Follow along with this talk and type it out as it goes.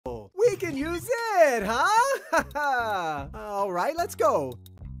can use it, huh? All right, let's go.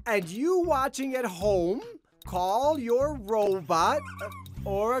 And you watching at home, call your robot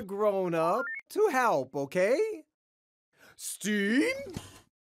or a grown-up to help, okay? Steam?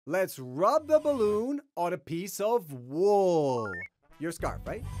 Let's rub the balloon on a piece of wool. Your scarf,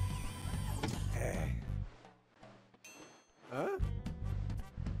 right?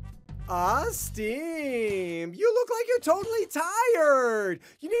 Steam, you look like you're totally tired.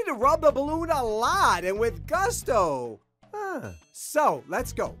 You need to rub the balloon a lot and with gusto. So,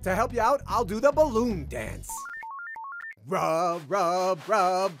 let's go. To help you out, I'll do the balloon dance. Rub, rub,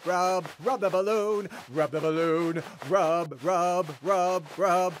 rub, rub, rub the balloon, rub the balloon, rub, rub, rub,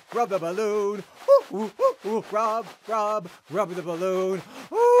 rub, rub the balloon, ooh, ooh, ooh, ooh, rub, rub, rub the balloon,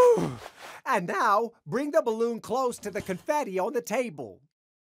 ooh. And now, bring the balloon close to the confetti on the table.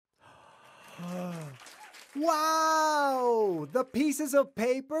 Wow! The pieces of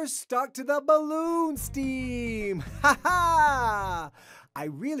paper stuck to the balloon, Steam! Ha ha! I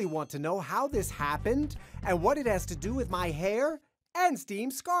really want to know how this happened and what it has to do with my hair and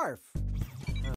Steam's scarf.